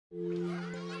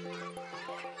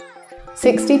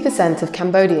60% of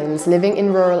Cambodians living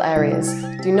in rural areas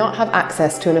do not have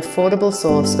access to an affordable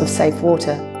source of safe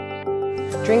water.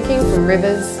 Drinking from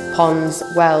rivers, ponds,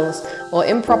 wells, or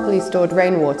improperly stored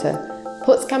rainwater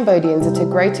puts Cambodians at a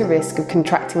greater risk of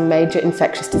contracting major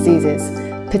infectious diseases,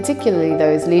 particularly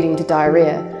those leading to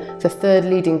diarrhea, the third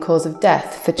leading cause of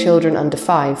death for children under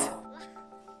 5.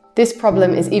 This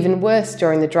problem is even worse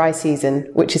during the dry season,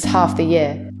 which is half the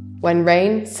year, when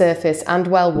rain, surface and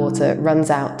well water runs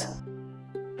out.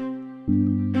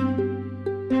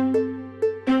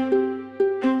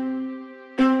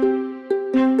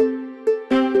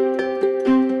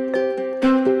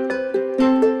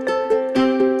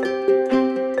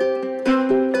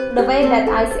 The way that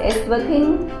ICS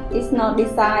working is not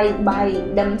designed by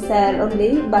themselves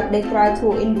only, but they try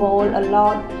to involve a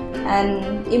lot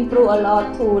and improve a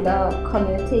lot to the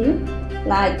community.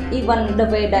 Like even the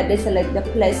way that they select the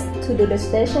place to do the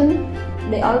station,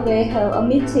 they always have a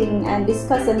meeting and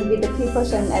discussion with the people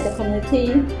at the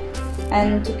community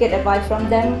and to get advice from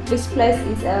them which place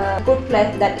is a good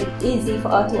place that it's easy for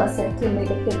us to access to make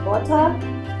a clean water.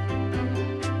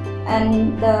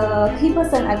 And the key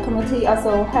person at community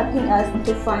also helping us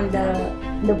to find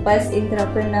the best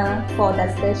entrepreneur for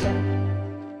that station.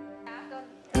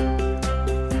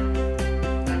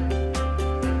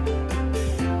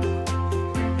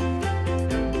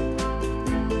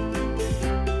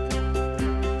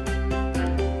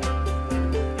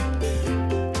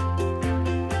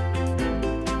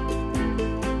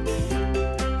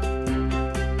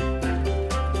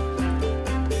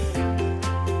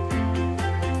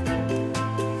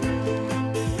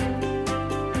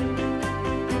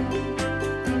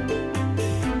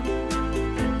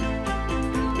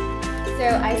 So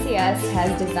ICS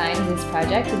has designed this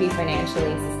project to be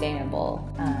financially sustainable,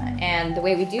 and the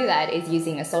way we do that is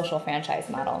using a social franchise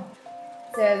model.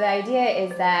 So the idea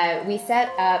is that we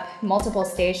set up multiple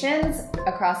stations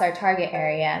across our target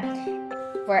area.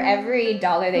 For every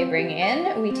dollar they bring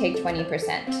in, we take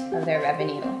 20% of their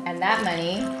revenue, and that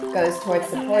money goes towards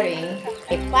supporting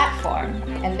a platform.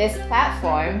 And this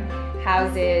platform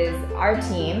houses our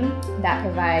team that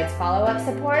provides follow-up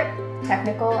support,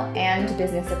 technical and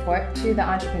business support to the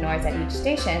entrepreneurs at each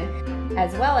station,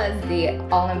 as well as the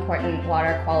all-important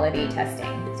water quality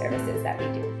testing services that we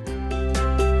do.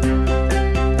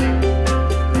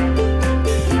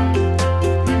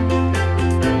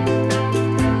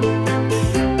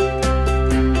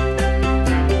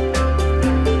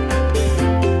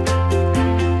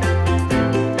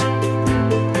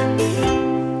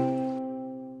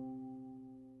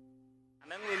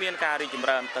 Miền cà đi chìm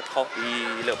rầm tật khóc vì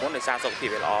lượng vốn để xa sốc thì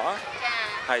phải ló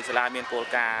hay sẽ là miền cô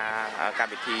cà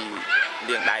bị thì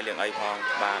liền đại liền ấy phong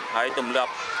và thấy tùm lập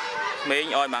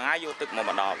mấy oi mà ngay vô tức một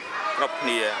mặt đỏ gọc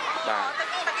nìa và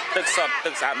tức sọt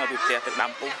tức sáng một bịp tè tức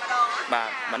đám phút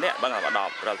và mà nè bằng là mặt đỏ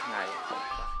rồi ngày